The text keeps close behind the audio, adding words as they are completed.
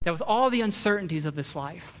that with all the uncertainties of this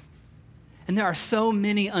life, and there are so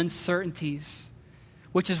many uncertainties,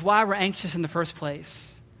 which is why we're anxious in the first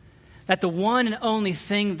place, that the one and only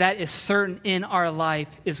thing that is certain in our life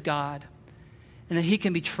is God, and that he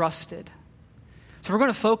can be trusted. So we're going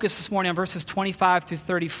to focus this morning on verses 25 through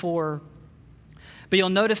 34. But you'll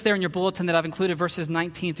notice there in your bulletin that I've included verses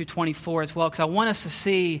 19 through 24 as well, because I want us to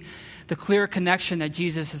see the clear connection that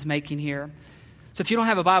Jesus is making here. So if you don't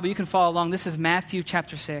have a Bible, you can follow along. This is Matthew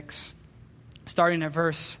chapter 6, starting at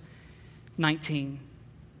verse 19.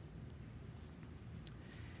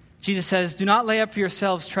 Jesus says, "Do not lay up for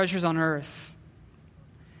yourselves treasures on earth,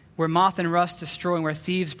 where moth and rust destroy and where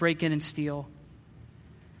thieves break in and steal.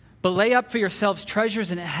 But lay up for yourselves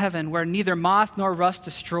treasures in heaven, where neither moth nor rust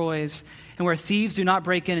destroys and where thieves do not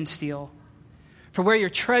break in and steal. For where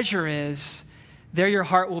your treasure is, there your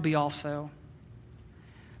heart will be also.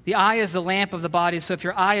 The eye is the lamp of the body, so if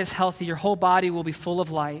your eye is healthy, your whole body will be full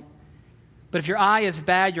of light. But if your eye is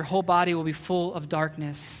bad, your whole body will be full of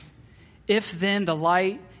darkness. If then the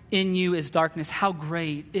light in you is darkness, how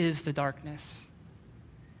great is the darkness?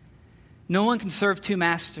 No one can serve two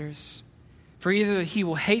masters, for either he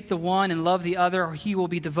will hate the one and love the other, or he will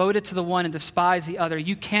be devoted to the one and despise the other.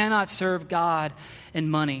 You cannot serve God and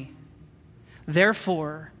money.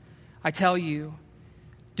 Therefore, I tell you,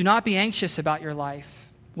 do not be anxious about your life,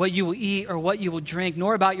 what you will eat or what you will drink,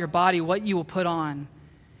 nor about your body, what you will put on.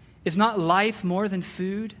 Is not life more than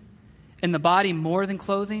food, and the body more than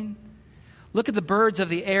clothing? Look at the birds of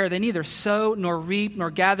the air. They neither sow nor reap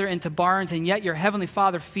nor gather into barns, and yet your heavenly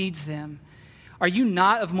Father feeds them. Are you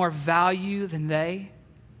not of more value than they?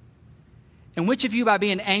 And which of you, by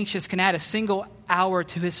being anxious, can add a single hour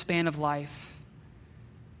to his span of life?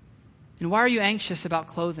 And why are you anxious about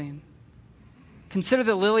clothing? Consider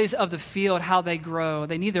the lilies of the field, how they grow.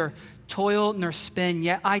 They neither toil nor spin,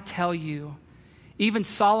 yet I tell you, even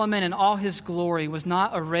Solomon in all his glory was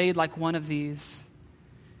not arrayed like one of these.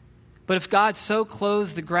 But if God so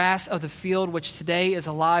clothes the grass of the field, which today is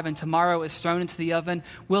alive and tomorrow is thrown into the oven,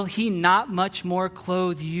 will he not much more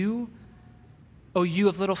clothe you, O you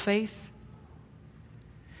of little faith?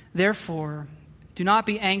 Therefore, do not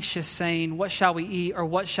be anxious, saying, what shall we eat, or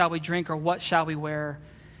what shall we drink, or what shall we wear?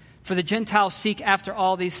 For the Gentiles seek after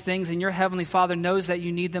all these things, and your heavenly Father knows that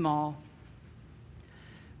you need them all.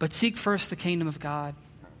 But seek first the kingdom of God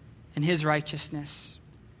and his righteousness,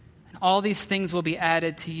 and all these things will be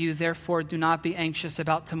added to you. Therefore, do not be anxious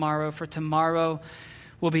about tomorrow, for tomorrow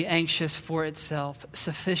will be anxious for itself.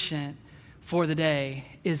 Sufficient for the day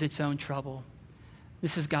is its own trouble.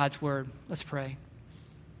 This is God's word. Let's pray.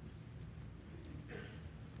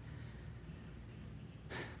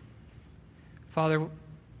 Father,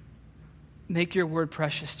 make your word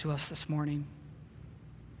precious to us this morning.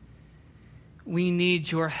 We need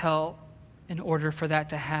your help in order for that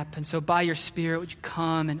to happen. So by your Spirit, would you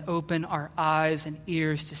come and open our eyes and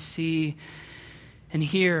ears to see and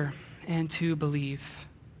hear and to believe.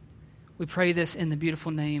 We pray this in the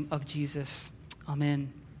beautiful name of Jesus.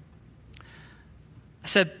 Amen. I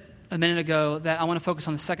said a minute ago that I want to focus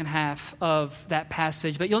on the second half of that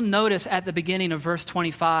passage, but you'll notice at the beginning of verse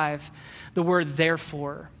 25, the word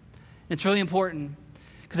therefore. And it's really important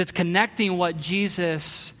because it's connecting what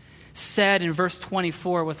Jesus said in verse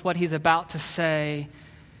 24 with what he's about to say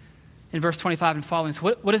in verse 25 and following.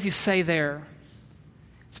 So what does he say there?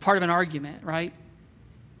 It's part of an argument, right?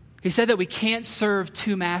 He said that we can't serve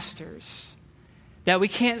two masters, that we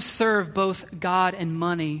can't serve both God and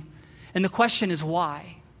money. And the question is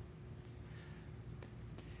why?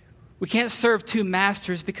 We can't serve two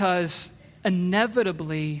masters because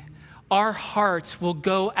inevitably our hearts will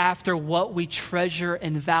go after what we treasure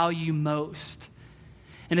and value most.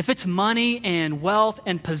 And if it's money and wealth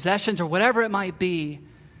and possessions or whatever it might be,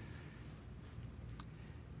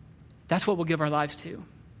 that's what we'll give our lives to.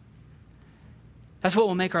 That's what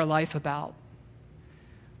we'll make our life about.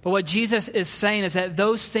 But what Jesus is saying is that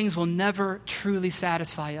those things will never truly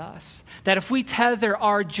satisfy us. That if we tether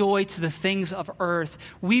our joy to the things of earth,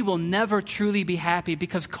 we will never truly be happy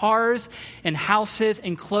because cars and houses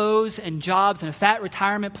and clothes and jobs and a fat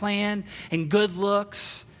retirement plan and good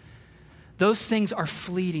looks, those things are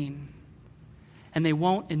fleeting and they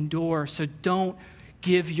won't endure. So don't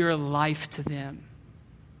give your life to them,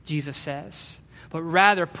 Jesus says. But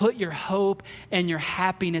rather put your hope and your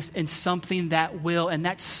happiness in something that will. And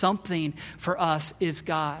that something for us is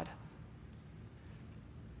God.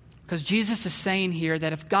 Because Jesus is saying here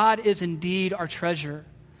that if God is indeed our treasure,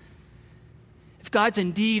 if God's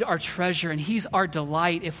indeed our treasure and he's our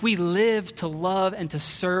delight, if we live to love and to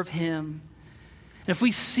serve him, and if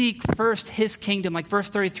we seek first his kingdom, like verse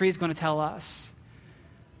 33 is going to tell us,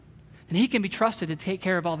 And he can be trusted to take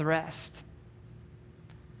care of all the rest.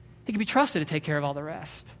 He can be trusted to take care of all the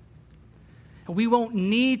rest. And we won't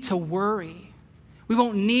need to worry. We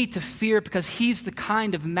won't need to fear because he's the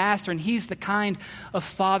kind of master and he's the kind of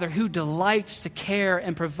father who delights to care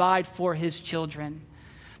and provide for his children.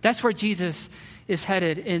 That's where Jesus is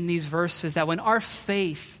headed in these verses, that when our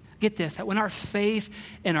faith, get this, that when our faith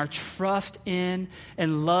and our trust in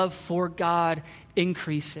and love for God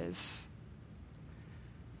increases,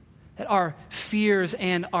 that our fears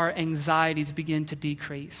and our anxieties begin to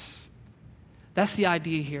decrease. That's the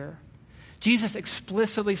idea here. Jesus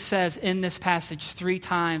explicitly says in this passage 3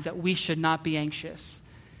 times that we should not be anxious.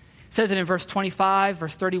 He says it in verse 25,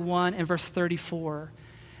 verse 31, and verse 34.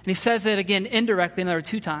 And he says it again indirectly another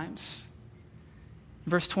 2 times.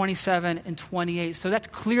 Verse 27 and 28. So that's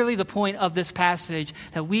clearly the point of this passage,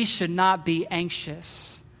 that we should not be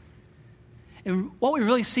anxious. And what we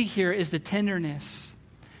really see here is the tenderness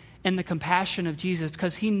and the compassion of Jesus,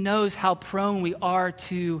 because he knows how prone we are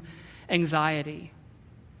to anxiety.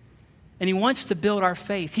 And he wants to build our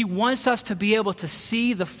faith. He wants us to be able to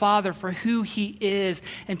see the Father for who he is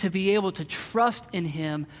and to be able to trust in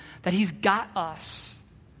him that he's got us.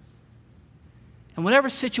 And whatever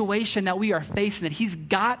situation that we are facing, that he's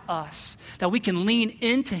got us, that we can lean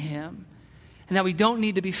into him and that we don't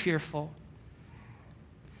need to be fearful.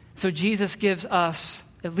 So Jesus gives us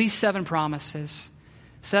at least 7 promises,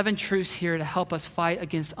 7 truths here to help us fight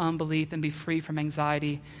against unbelief and be free from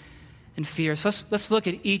anxiety and fear. So let's look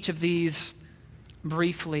at each of these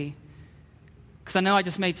briefly, because I know I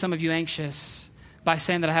just made some of you anxious by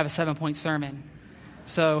saying that I have a 7-point sermon.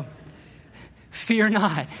 So fear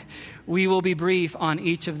not. We will be brief on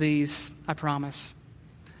each of these, I promise.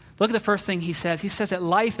 Look at the first thing he says. He says that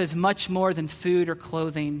life is much more than food or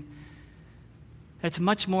clothing. That it's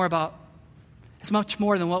much more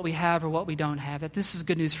than what we have or what we don't have. That this is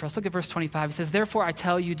good news for us. Look at verse 25. He says, therefore I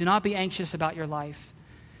tell you, do not be anxious about your life,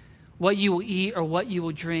 what you will eat or what you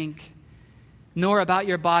will drink, nor about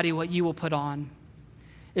your body what you will put on.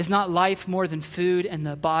 Is not life more than food and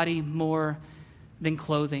the body more than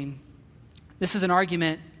clothing? This is an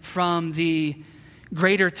argument from the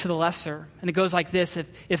greater to the lesser. And it goes like this.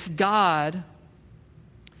 If God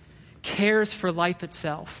cares for life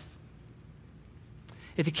itself,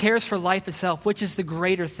 if he cares for life itself, which is the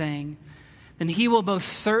greater thing, then he will most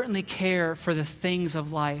certainly care for the things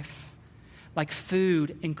of life, like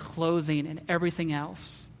food and clothing and everything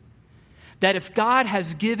else. That if God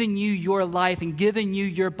has given you your life and given you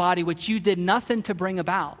your body, which you did nothing to bring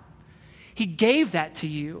about, he gave that to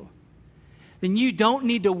you, then you don't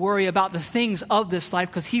need to worry about the things of this life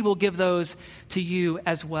because he will give those to you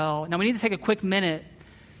as well. Now we need to take a quick minute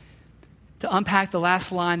to unpack the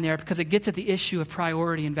last line there, because it gets at the issue of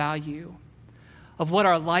priority and value, of what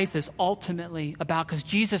our life is ultimately about. Because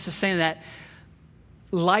Jesus is saying that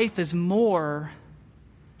life is more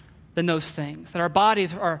than those things, that our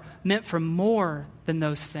bodies are meant for more than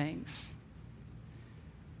those things.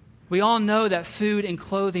 We all know that food and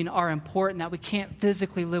clothing are important, that we can't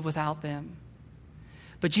physically live without them.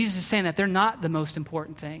 But Jesus is saying that they're not the most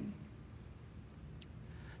important thing.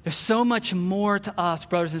 There's so much more to us,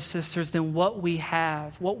 brothers and sisters, than what we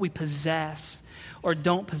have, what we possess or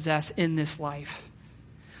don't possess in this life.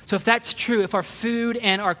 So if that's true, if our food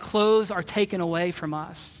and our clothes are taken away from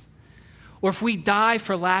us, or if we die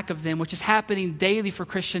for lack of them, which is happening daily for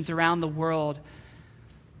Christians around the world,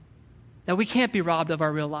 that we can't be robbed of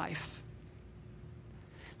our real life.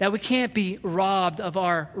 That we can't be robbed of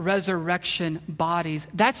our resurrection bodies.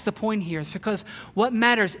 That's the point here. It's because what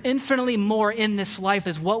matters infinitely more in this life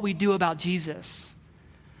is what we do about Jesus.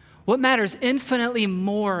 What matters infinitely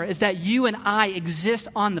more is that you and I exist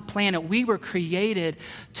on the planet. We were created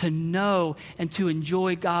to know and to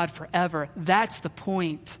enjoy God forever. That's the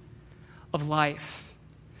point of life.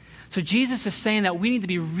 So Jesus is saying that we need to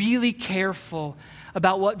be really careful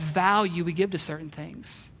about what value we give to certain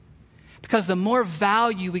things. Because the more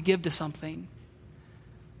value we give to something,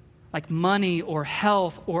 like money or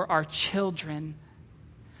health or our children,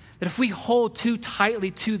 that if we hold too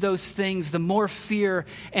tightly to those things, the more fear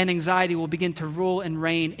and anxiety will begin to rule and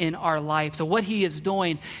reign in our life. So what he is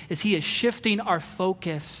doing is he is shifting our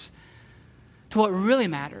focus to what really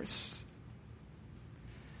matters,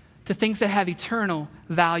 to things that have eternal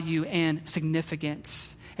value and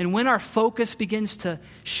significance. And when our focus begins to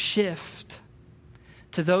shift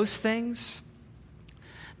to those things,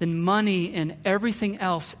 then money and everything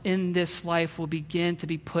else in this life will begin to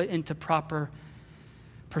be put into proper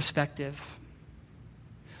perspective.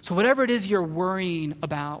 So whatever it is you're worrying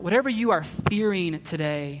about, whatever you are fearing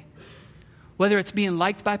today, whether it's being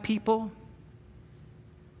liked by people,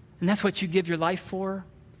 and that's what you give your life for,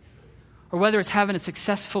 or whether it's having a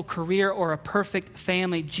successful career or a perfect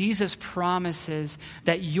family, Jesus promises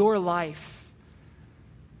that your life,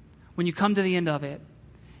 when you come to the end of it,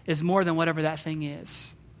 is more than whatever that thing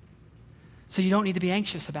is. So you don't need to be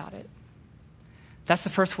anxious about it. That's the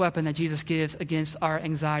first weapon that Jesus gives against our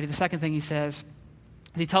anxiety. The second thing he says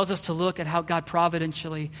is he tells us to look at how God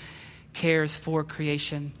providentially cares for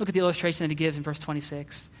creation. Look at the illustration that he gives in verse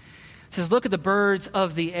 26. It says, look at the birds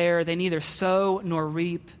of the air. They neither sow nor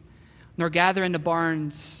reap nor gather into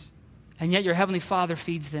barns, and yet your heavenly Father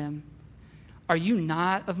feeds them. Are you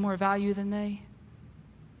not of more value than they?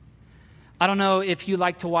 I don't know if you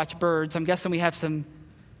like to watch birds. I'm guessing we have some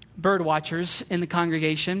bird watchers in the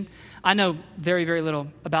congregation. I know very, very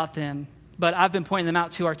little about them, but I've been pointing them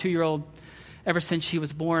out to our 2-year-old ever since she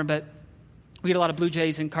was born. But we get a lot of blue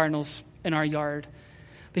jays and cardinals in our yard.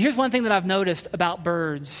 But here's one thing that I've noticed about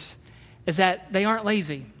birds is that they aren't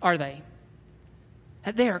lazy, are they?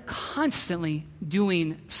 That they are constantly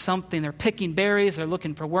doing something. They're picking berries, they're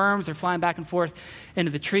looking for worms, they're flying back and forth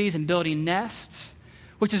into the trees and building nests,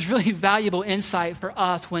 which is really valuable insight for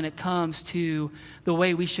us when it comes to the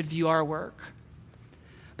way we should view our work.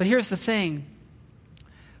 But here's the thing.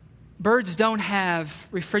 Birds don't have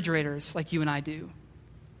refrigerators like you and I do.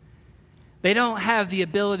 They don't have the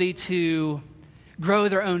ability to grow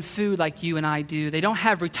their own food like you and I do. They don't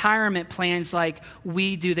have retirement plans like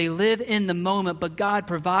we do. They live in the moment, but God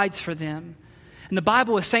provides for them. And the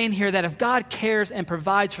Bible is saying here that if God cares and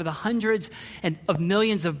provides for the hundreds of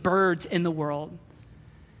millions of birds in the world,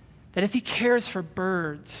 that if he cares for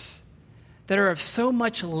birds that are of so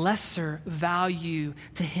much lesser value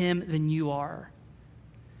to him than you are,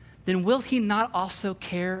 then will he not also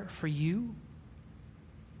care for you?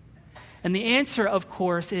 And the answer, of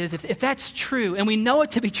course, is if that's true, and we know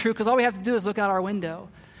it to be true because all we have to do is look out our window,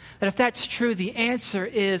 that if that's true, the answer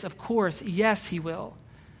is, of course, yes, he will.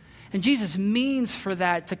 And Jesus means for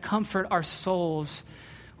that to comfort our souls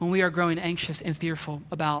when we are growing anxious and fearful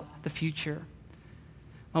about the future.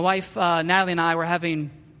 My wife, Natalie, and I were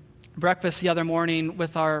having breakfast the other morning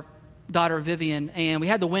with our daughter, Vivian, and we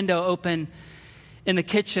had the window open in the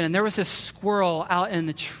kitchen, and there was this squirrel out in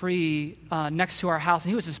the tree next to our house, and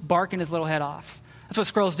he was just barking his little head off. That's what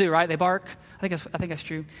squirrels do, right? They bark. I think that's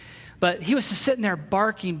true. But he was just sitting there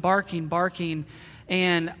barking,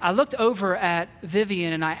 and I looked over at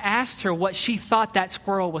Vivian, and I asked her what she thought that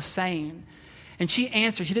squirrel was saying. And she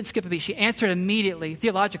answered. She didn't skip a beat. She answered immediately,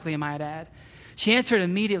 theologically, I might add. She answered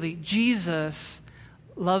immediately, Jesus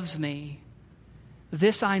loves me.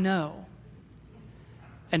 This I know.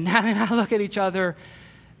 And Natalie and I look at each other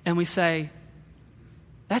and we say,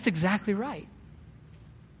 that's exactly right.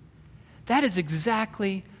 That is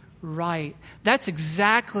exactly right. That's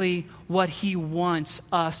exactly what he wants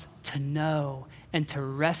us to know and to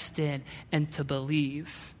rest in and to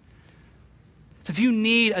believe. So if you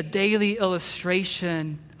need a daily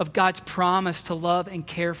illustration of God's promise to love and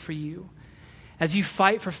care for you, as you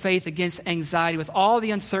fight for faith against anxiety with all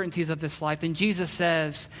the uncertainties of this life, then Jesus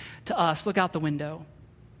says to us, look out the window.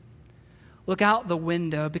 Look out the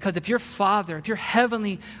window, because if your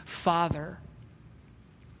heavenly Father,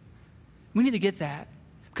 we need to get that,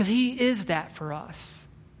 because he is that for us.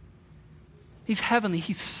 He's heavenly,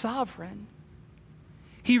 he's sovereign.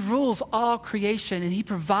 He rules all creation and he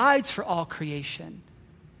provides for all creation.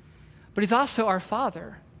 But he's also our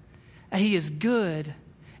Father, and he is good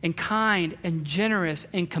and kind and generous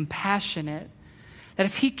and compassionate. That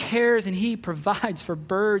if he cares and he provides for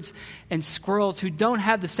birds and squirrels who don't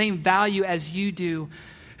have the same value as you do,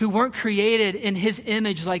 who weren't created in his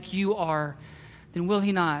image like you are, then will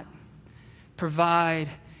he not provide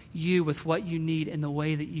you with what you need in the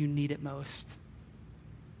way that you need it most?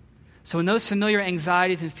 So when those familiar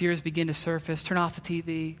anxieties and fears begin to surface, turn off the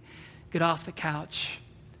TV, get off the couch,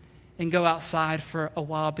 and go outside for a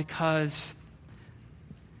while, because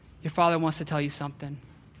your Father wants to tell you something.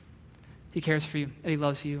 He cares for you and he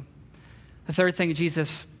loves you. The third thing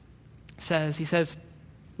Jesus says, he says,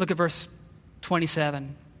 look at verse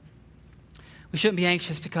 27. We shouldn't be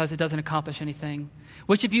anxious because it doesn't accomplish anything.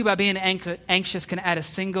 Which of you, by being anxious, can add a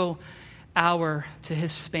single hour to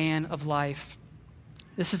his span of life?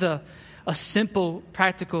 This is a simple,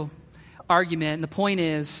 practical argument. And the point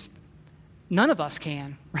is, none of us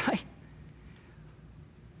can, right?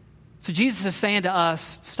 So Jesus is saying to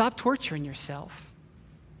us, stop torturing yourself.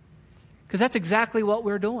 Because that's exactly what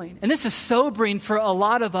we're doing. And this is sobering for a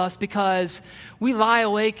lot of us, because we lie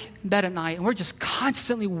awake in bed at night and we're just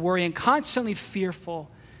constantly worrying, constantly fearful.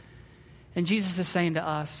 And Jesus is saying to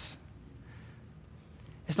us,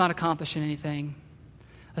 it's not accomplishing anything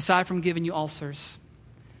aside from giving you ulcers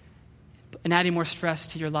and adding more stress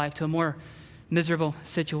to your life, to a more miserable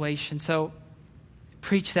situation. So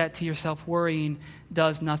preach that to yourself. Worrying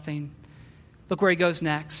does nothing. Look where he goes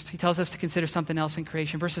next. He tells us to consider something else in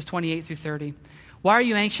creation. Verses 28 through 30. Why are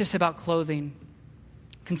you anxious about clothing?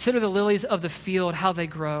 Consider the lilies of the field, how they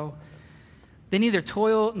grow. They neither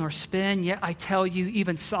toil nor spin, yet I tell you,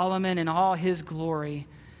 even Solomon in all his glory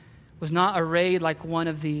was not arrayed like one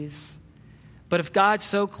of these. But if God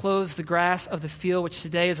so clothes the grass of the field, which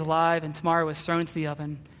today is alive and tomorrow is thrown into the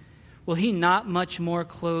oven, will he not much more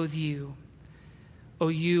clothe you, O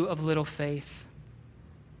you of little faith?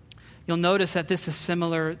 You'll notice that this is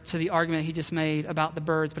similar to the argument he just made about the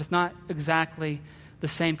birds, but it's not exactly the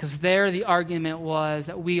same, because there the argument was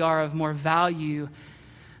that we are of more value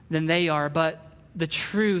than they are. But the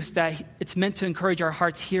truth that it's meant to encourage our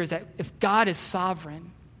hearts here is that if God is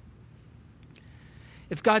sovereign,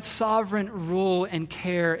 if God's sovereign rule and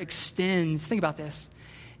care extends, think about this,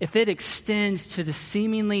 if it extends to the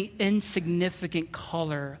seemingly insignificant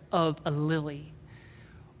color of a lily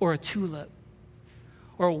or a tulip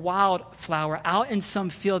or a wildflower out in some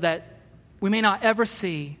field that we may not ever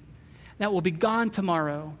see, that will be gone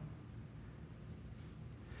tomorrow,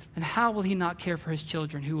 then how will he not care for his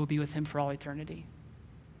children who will be with him for all eternity?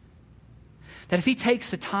 That if he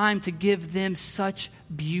takes the time to give them such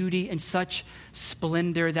beauty and such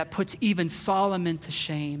splendor that puts even Solomon to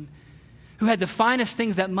shame, who had the finest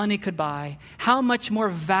things that money could buy, how much more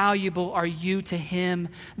valuable are you to him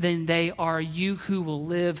than they are, you who will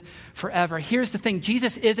live forever? Here's the thing.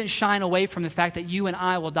 Jesus isn't shying away from the fact that you and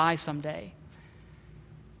I will die someday.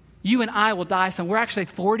 You and I will die someday. We're actually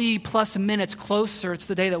 40 plus minutes closer to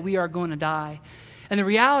the day that we are going to die. And the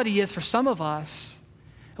reality is, for some of us,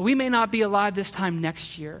 we may not be alive this time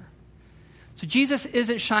next year. So Jesus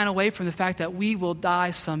isn't shying away from the fact that we will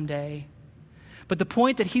die someday. But the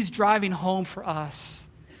point that he's driving home for us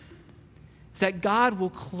is that God will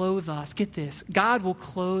clothe us. Get this. God will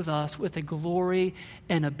clothe us with a glory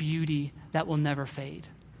and a beauty that will never fade.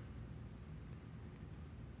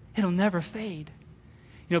 It'll never fade.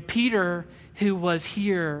 You know, Peter, who was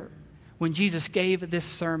here when Jesus gave this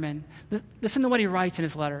sermon, listen to what he writes in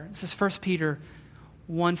his letter. This is 1 Peter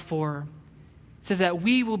 1:4. It says that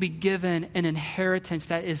we will be given an inheritance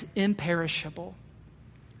that is imperishable,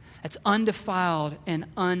 that's undefiled and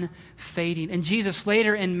unfading. And Jesus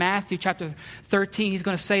later in Matthew chapter 13, he's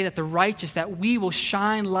going to say that the righteous, that we will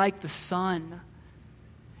shine like the sun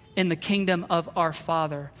in the kingdom of our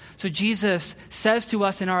Father. So Jesus says to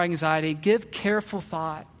us in our anxiety, give careful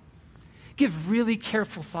thought. Give really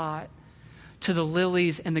careful thought to the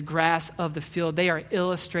lilies and the grass of the field. They are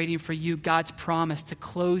illustrating for you God's promise to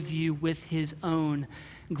clothe you with his own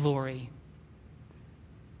glory.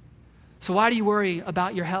 So why do you worry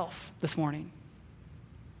about your health this morning?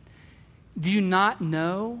 Do you not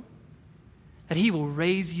know that he will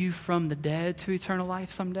raise you from the dead to eternal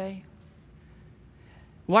life someday?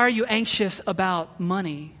 Why are you anxious about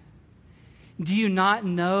money? Do you not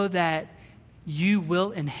know that you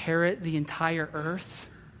will inherit the entire earth?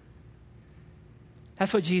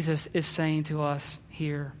 That's what Jesus is saying to us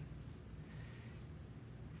here.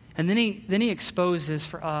 And then he exposes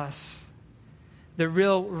for us the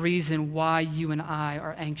real reason why you and I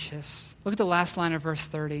are anxious. Look at the last line of verse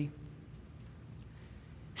 30.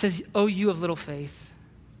 It says, "O you of little faith."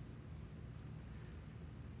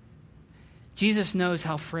 Jesus knows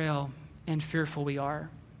how frail and fearful we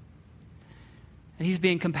are. And he's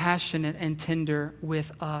being compassionate and tender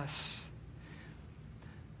with us.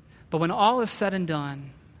 But when all is said and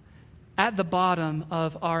done, at the bottom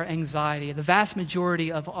of our anxiety, the vast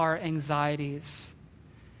majority of our anxieties,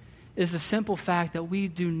 is the simple fact that we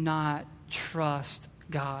do not trust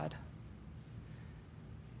God.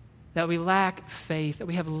 That we lack faith, that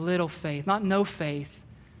we have little faith. Not no faith,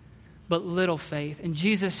 but little faith. And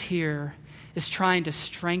Jesus here is trying to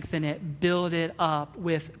strengthen it, build it up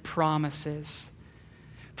with promises.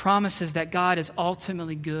 Promises that God is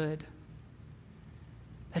ultimately good,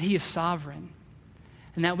 that he is sovereign,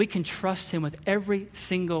 and that we can trust him with every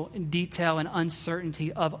single detail and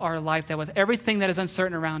uncertainty of our life, that with everything that is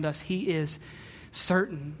uncertain around us, he is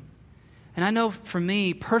certain. And I know for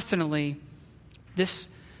me personally, this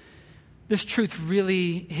truth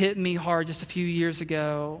really hit me hard just a few years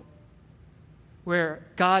ago, where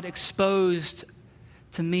God exposed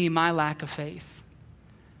to me my lack of faith.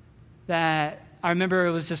 That I remember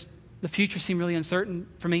it was just, the future seemed really uncertain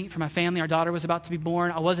for me, for my family. Our daughter was about to be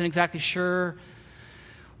born. I wasn't exactly sure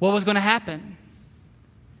what was going to happen.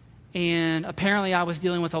 And apparently I was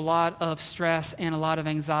dealing with a lot of stress and a lot of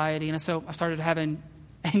anxiety. And so I started having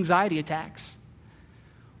anxiety attacks,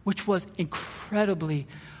 which was incredibly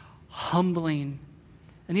humbling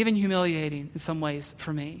and even humiliating in some ways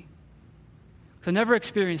for me. I've never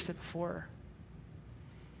experienced it before.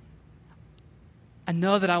 I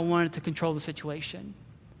know that I wanted to control the situation.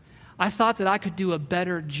 I thought that I could do a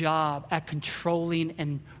better job at controlling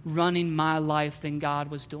and running my life than God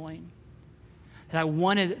was doing. That I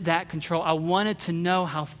wanted that control. I wanted to know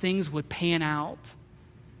how things would pan out.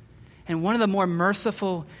 And one of the more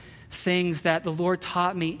merciful things that the Lord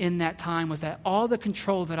taught me in that time was that all the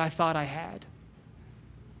control that I thought I had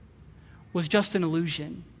was just an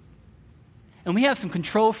illusion. And we have some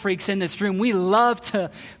control freaks in this room. We love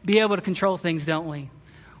to be able to control things, don't we?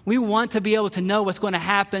 We want to be able to know what's going to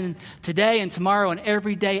happen today and tomorrow and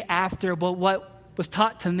every day after. But what was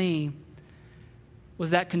taught to me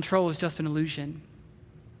was that control was just an illusion.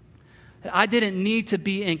 That I didn't need to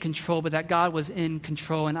be in control, but that God was in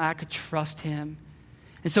control and I could trust him.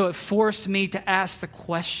 And so it forced me to ask the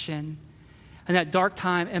question in that dark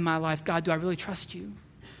time in my life, God, do I really trust you?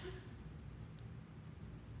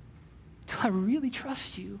 Do I really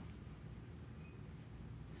trust you?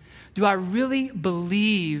 Do I really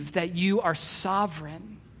believe that you are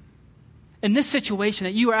sovereign? In this situation,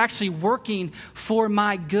 that you are actually working for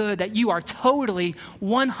my good, that you are totally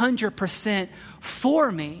 100% for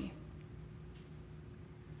me.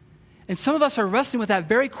 And some of us are wrestling with that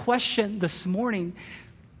very question this morning.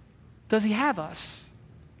 Does he have us?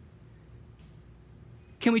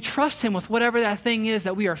 Can we trust him with whatever that thing is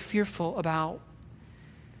that we are fearful about?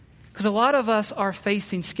 Because a lot of us are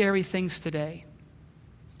facing scary things today.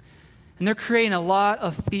 And they're creating a lot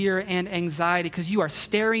of fear and anxiety because you are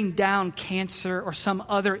staring down cancer or some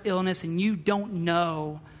other illness and you don't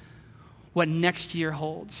know what next year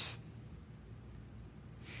holds.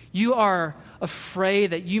 You are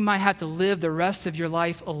afraid that you might have to live the rest of your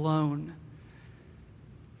life alone.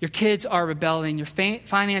 Your kids are rebelling. Your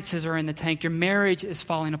finances are in the tank. Your marriage is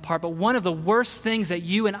falling apart. But one of the worst things that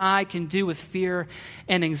you and I can do with fear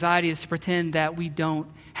and anxiety is to pretend that we don't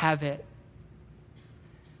have it.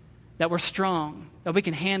 That we're strong, that we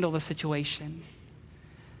can handle the situation.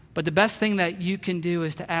 But the best thing that you can do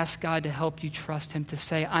is to ask God to help you trust him, to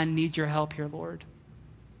say, I need your help here, Lord.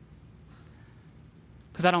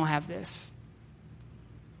 Because I don't have this.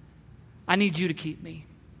 I need you to keep me.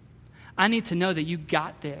 I need to know that you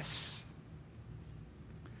got this.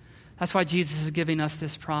 That's why Jesus is giving us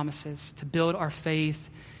these promises, to build our faith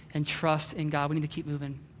and trust in God. We need to keep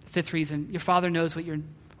moving. Fifth reason, your Father knows what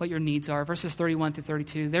your needs are. Verses 31 through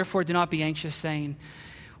 32. Therefore, do not be anxious, saying,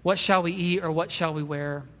 what shall we eat or what shall we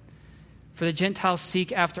wear? For the Gentiles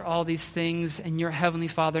seek after all these things, and your heavenly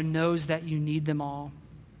Father knows that you need them all.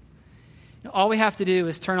 All we have to do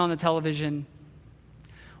is turn on the television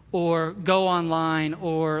or go online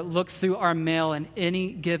or look through our mail in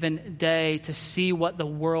any given day to see what the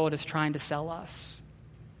world is trying to sell us.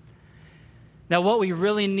 Now, what we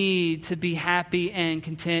really need to be happy and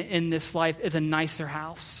content in this life is a nicer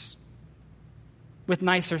house with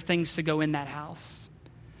nicer things to go in that house.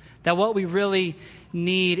 That what we really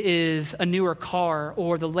need is a newer car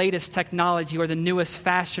or the latest technology or the newest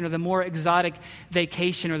fashion or the more exotic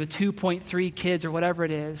vacation or the 2.3 kids or whatever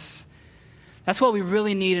it is. That's what we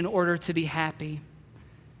really need in order to be happy.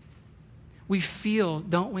 We feel,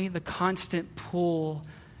 don't we, the constant pull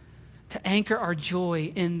to anchor our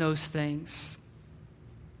joy in those things,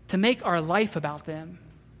 to make our life about them.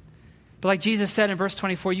 But like Jesus said in verse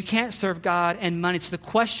 24, you can't serve God and money. So the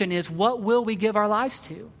question is, what will we give our lives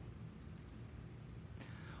to?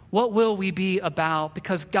 What will we be about?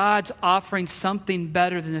 Because God's offering something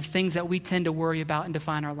better than the things that we tend to worry about and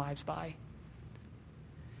define our lives by.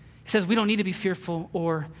 He says we don't need to be fearful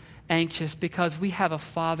or anxious because we have a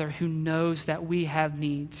Father who knows that we have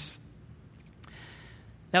needs.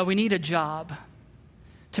 That we need a job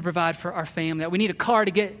to provide for our family. That we need a car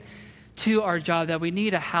to get to our job. That we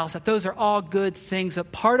need a house. That those are all good things.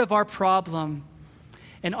 But part of our problem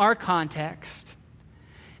in our context,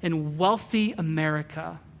 in wealthy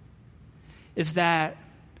America, is that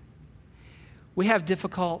we have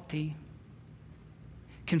difficulty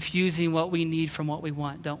confusing what we need from what we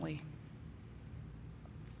want, don't we?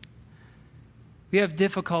 We have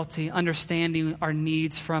difficulty understanding our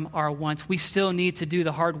needs from our wants. We still need to do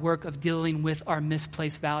the hard work of dealing with our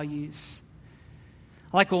misplaced values.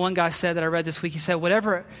 I like what one guy said that I read this week. He said,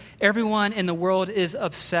 whatever everyone in the world is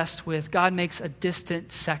obsessed with, God makes a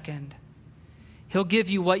distant second. He'll give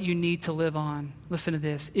you what you need to live on. Listen to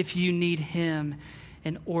this. If you need him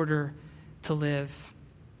in order to live,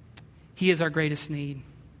 he is our greatest need.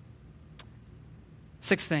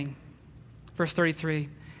 Sixth thing, verse 33.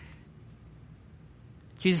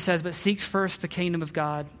 Jesus says, but seek first the kingdom of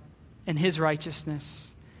God and his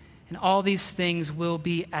righteousness, and all these things will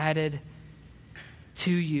be added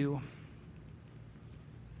to you.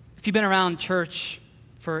 If you've been around church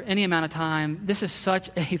for any amount of time, this is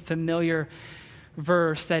such a familiar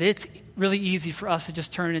verse that it's really easy for us to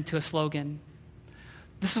just turn it into a slogan.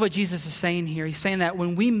 This is what Jesus is saying here. He's saying that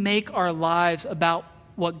when we make our lives about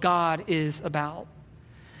what God is about,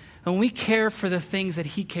 when we care for the things that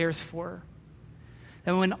he cares for,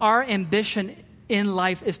 and when our ambition in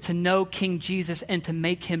life is to know King Jesus and to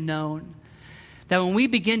make him known, that when we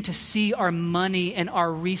begin to see our money and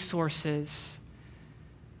our resources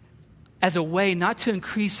as a way not to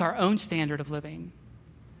increase our own standard of living,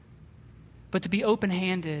 but to be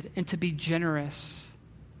open-handed and to be generous,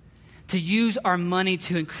 to use our money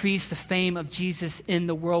to increase the fame of Jesus in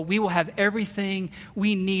the world, we will have everything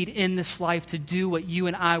we need in this life to do what you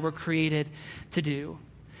and I were created to do.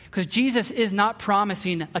 Because Jesus is not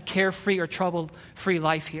promising a carefree or trouble-free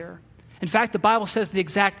life here. In fact, the Bible says the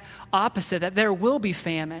exact opposite, that there will be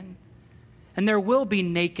famine and there will be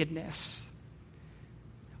nakedness.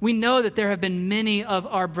 We know that there have been many of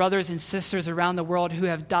our brothers and sisters around the world who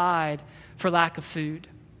have died for lack of food,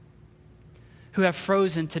 who have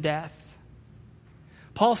frozen to death.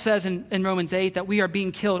 Paul says in Romans 8 that we are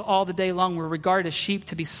being killed all the day long. We're regarded as sheep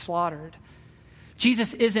to be slaughtered.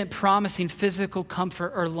 Jesus isn't promising physical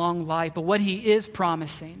comfort or long life, but what he is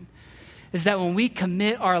promising is that when we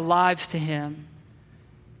commit our lives to him,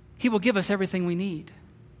 he will give us everything we need.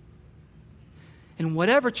 In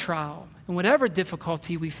whatever trial and whatever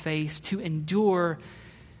difficulty we face, to endure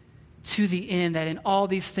to the end, that in all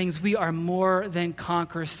these things we are more than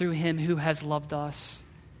conquerors through him who has loved us.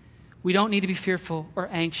 We don't need to be fearful or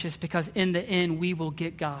anxious, because in the end we will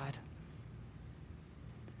get God.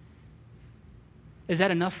 Is that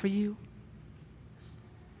enough for you?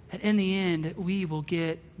 That in the end we will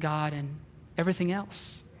get God and everything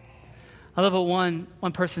else. I love what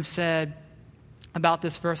one person said about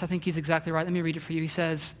this verse. I think he's exactly right. Let me read it for you. He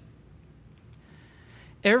says,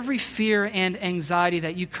 every fear and anxiety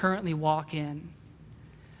that you currently walk in,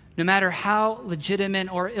 no matter how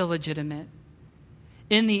legitimate or illegitimate,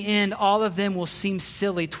 in the end, all of them will seem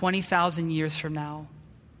silly 20,000 years from now.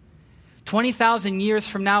 20,000 years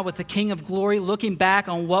from now, with the King of Glory looking back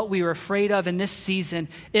on what we were afraid of in this season,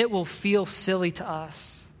 it will feel silly to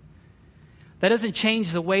us. That doesn't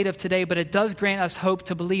change the weight of today, but it does grant us hope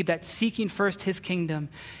to believe that seeking first his kingdom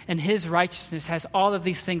and his righteousness has all of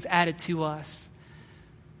these things added to us.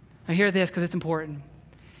 Now hear this, because it's important.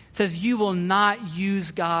 It says, you will not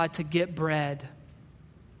use God to get bread.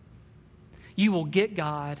 You will get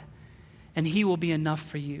God, and he will be enough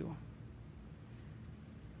for you.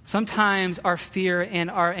 Sometimes our fear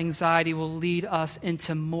and our anxiety will lead us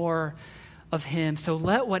into more of him. So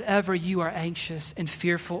let whatever you are anxious and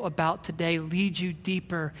fearful about today lead you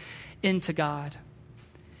deeper into God,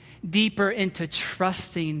 deeper into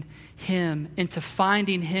trusting him, into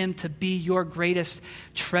finding him to be your greatest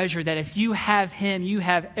treasure, that if you have him, you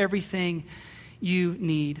have everything you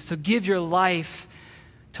need. So give your life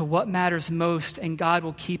to what matters most, and God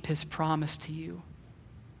will keep his promise to you.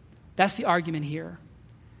 That's the argument here.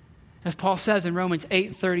 As Paul says in Romans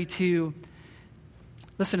 8:32,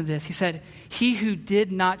 listen to this. He said, he who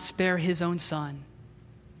did not spare his own son,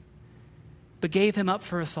 but gave him up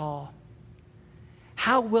for us all,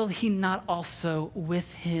 how will he not also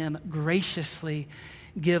with him graciously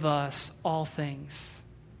give us all things?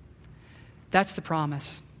 That's the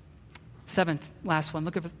promise. Seventh, last one.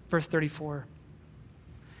 Look at verse 34.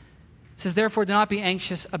 It says, therefore, do not be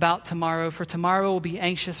anxious about tomorrow, for tomorrow will be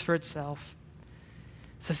anxious for itself.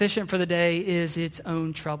 Sufficient for the day is its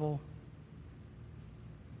own trouble.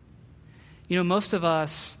 You know, most of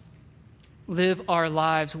us live our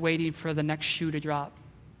lives waiting for the next shoe to drop,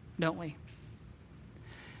 don't we?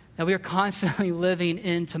 That we are constantly living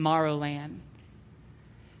in Tomorrowland.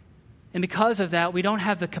 And because of that, we don't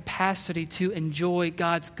have the capacity to enjoy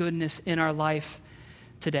God's goodness in our life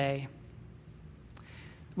today.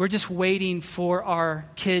 We're just waiting for our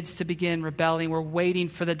kids to begin rebelling. We're waiting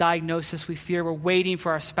for the diagnosis we fear. We're waiting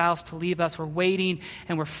for our spouse to leave us. We're waiting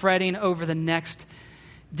and we're fretting over the next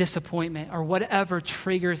disappointment or whatever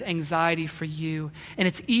triggers anxiety for you. And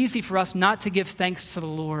it's easy for us not to give thanks to the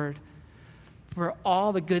Lord for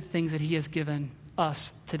all the good things that he has given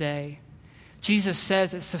us today. Jesus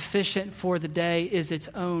says that sufficient for the day is its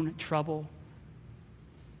own trouble.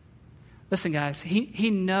 Listen, guys, he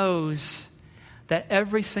knows that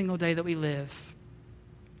every single day that we live,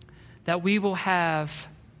 that we will have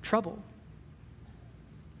trouble,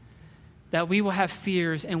 that we will have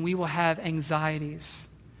fears and we will have anxieties.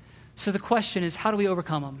 So the question is, how do we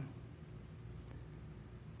overcome them?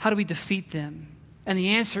 How do we defeat them? And the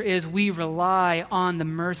answer is we rely on the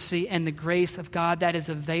mercy and the grace of God that is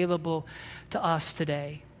available to us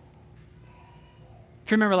today.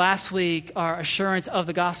 If you remember last week, our assurance of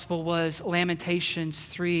the gospel was Lamentations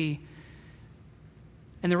 3.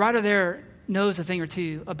 And the writer there knows a thing or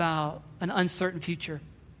two about an uncertain future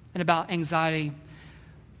and about anxiety.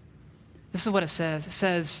 This is what it says. It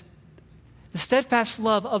says, the steadfast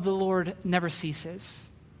love of the Lord never ceases.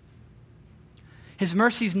 His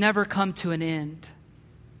mercies never come to an end.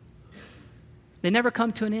 They never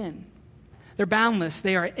come to an end. They're boundless.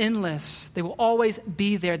 They are endless. They will always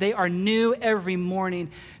be there. They are new every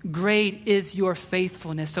morning. Great is your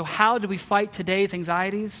faithfulness. So how do we fight today's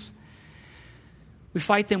anxieties? We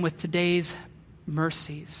fight them with today's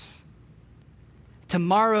mercies.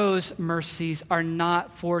 Tomorrow's mercies are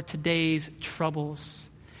not for today's troubles.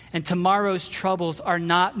 And tomorrow's troubles are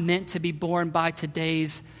not meant to be borne by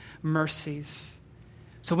today's mercies.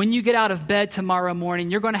 So when you get out of bed tomorrow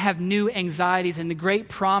morning, you're going to have new anxieties, and the great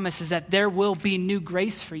promise is that there will be new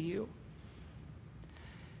grace for you.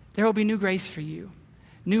 There will be new grace for you,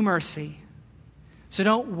 new mercy. So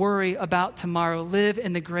don't worry about tomorrow. Live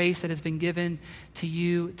in the grace that has been given to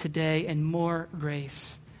you today, and more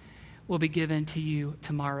grace will be given to you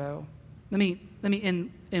tomorrow. Let me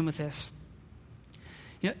end with this.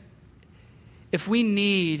 If we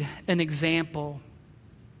need an example,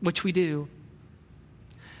 which we do,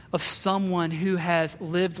 of someone who has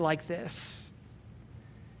lived like this,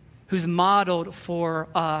 who's modeled for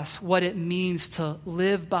us what it means to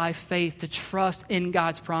live by faith, to trust in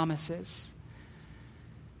God's promises,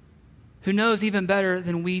 who knows even better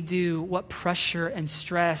than we do what pressure and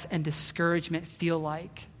stress and discouragement feel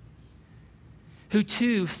like, who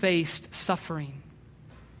too faced suffering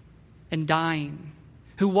and dying,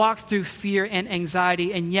 who walked through fear and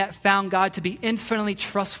anxiety and yet found God to be infinitely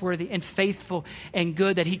trustworthy and faithful and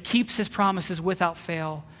good, that he keeps his promises without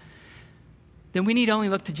fail, then we need only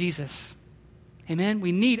look to Jesus. Amen?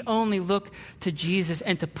 We need only look to Jesus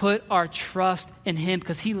and to put our trust in him,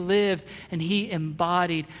 because he lived and he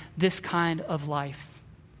embodied this kind of life.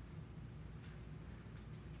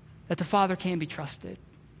 That the Father can be trusted.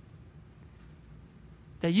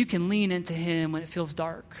 That you can lean into him when it feels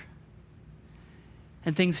dark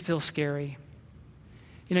and things feel scary.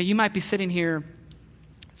 You might be sitting here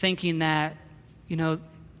thinking that,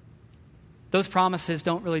 those promises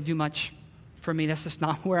don't really do much for me. That's just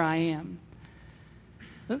not where I am.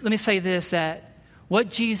 Let me say this, that what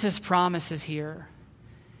Jesus promises here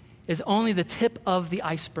is only the tip of the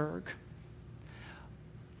iceberg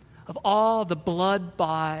of all the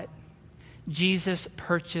blood-bought,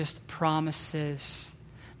 Jesus-purchased promises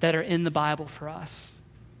that are in the Bible for us.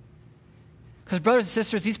 Because brothers and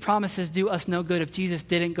sisters, these promises do us no good if Jesus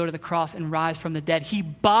didn't go to the cross and rise from the dead. He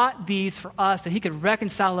bought these for us, that he could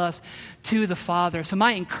reconcile us to the Father. So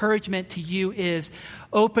my encouragement to you is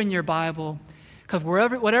open your Bible, because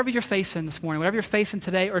whatever you're facing this morning, whatever you're facing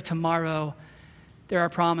today or tomorrow, there are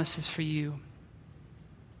promises for you.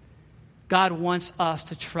 God wants us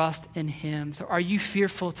to trust in him. So are you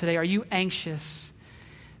fearful today? Are you anxious?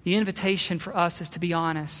 The invitation for us is to be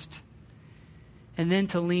honest, and then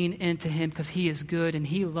to lean into him, because he is good and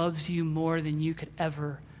he loves you more than you could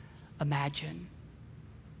ever imagine.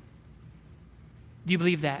 Do you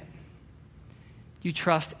believe that? Do you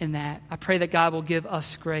trust in that? I pray that God will give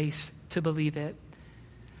us grace to believe it,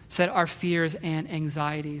 so that our fears and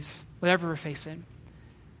anxieties, whatever we're facing,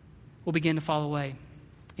 will begin to fall away.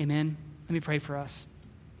 Amen. Let me pray for us.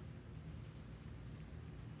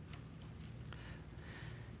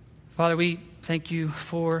 Father, we thank you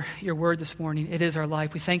for your word this morning. It is our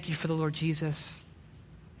life. We thank you for the Lord Jesus.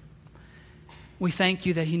 We thank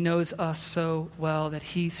you that he knows us so well, that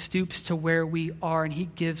he stoops to where we are, and he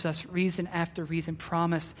gives us reason after reason,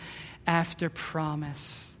 promise after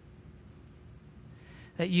promise,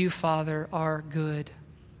 that you, Father, are good,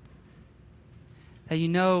 that you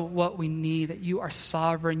know what we need, that you are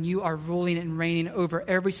sovereign, you are ruling and reigning over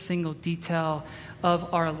every single detail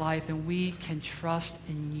of our life, and we can trust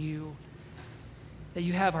in you, that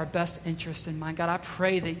you have our best interest in mind. God, I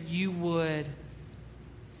pray that you would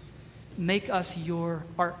make us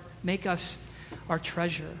our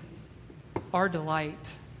treasure, our delight,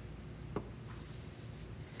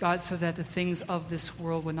 God, so that the things of this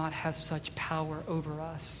world would not have such power over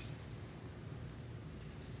us.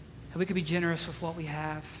 That we could be generous with what we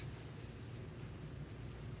have,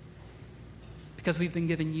 because we've been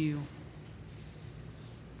given you,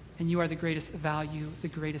 and you are the greatest value, the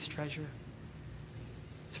greatest treasure.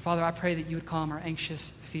 So, Father, I pray that you would calm our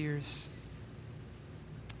anxious fears.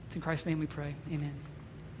 It's in Christ's name we pray. Amen.